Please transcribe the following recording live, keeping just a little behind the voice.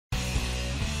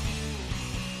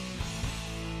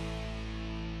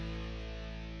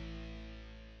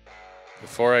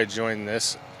Before I joined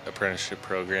this apprenticeship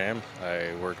program,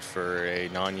 I worked for a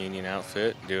non-union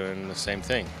outfit doing the same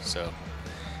thing.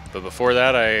 But before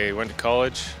that, I went to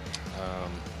college.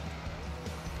 Um,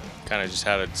 kind of just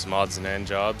had some odds and end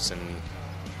jobs, and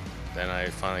then I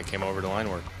finally came over to line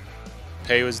work.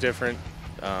 Pay was different.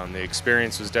 The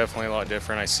experience was definitely a lot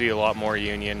different. I see a lot more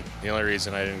union. The only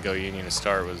reason I didn't go union to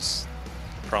start was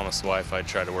I promised the wife I'd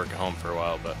try to work at home for a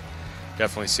while, but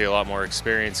definitely see a lot more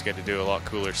experience, get to do a lot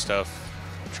cooler stuff,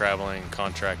 traveling,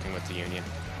 contracting with the union.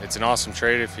 It's an awesome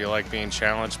trade if you like being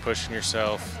challenged, pushing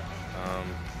yourself.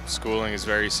 Schooling is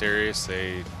very serious.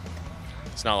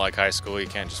 It's not like high school, you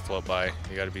can't just float by.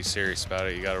 You got to be serious about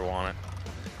it, you got to want it.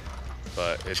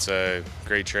 But it's a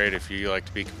great trade if you like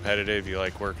to be competitive, you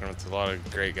like working with a lot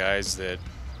of great guys that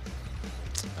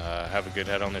have a good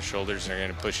head on their shoulders and are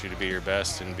going to push you to be your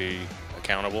best and be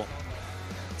accountable.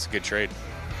 It's a good trade.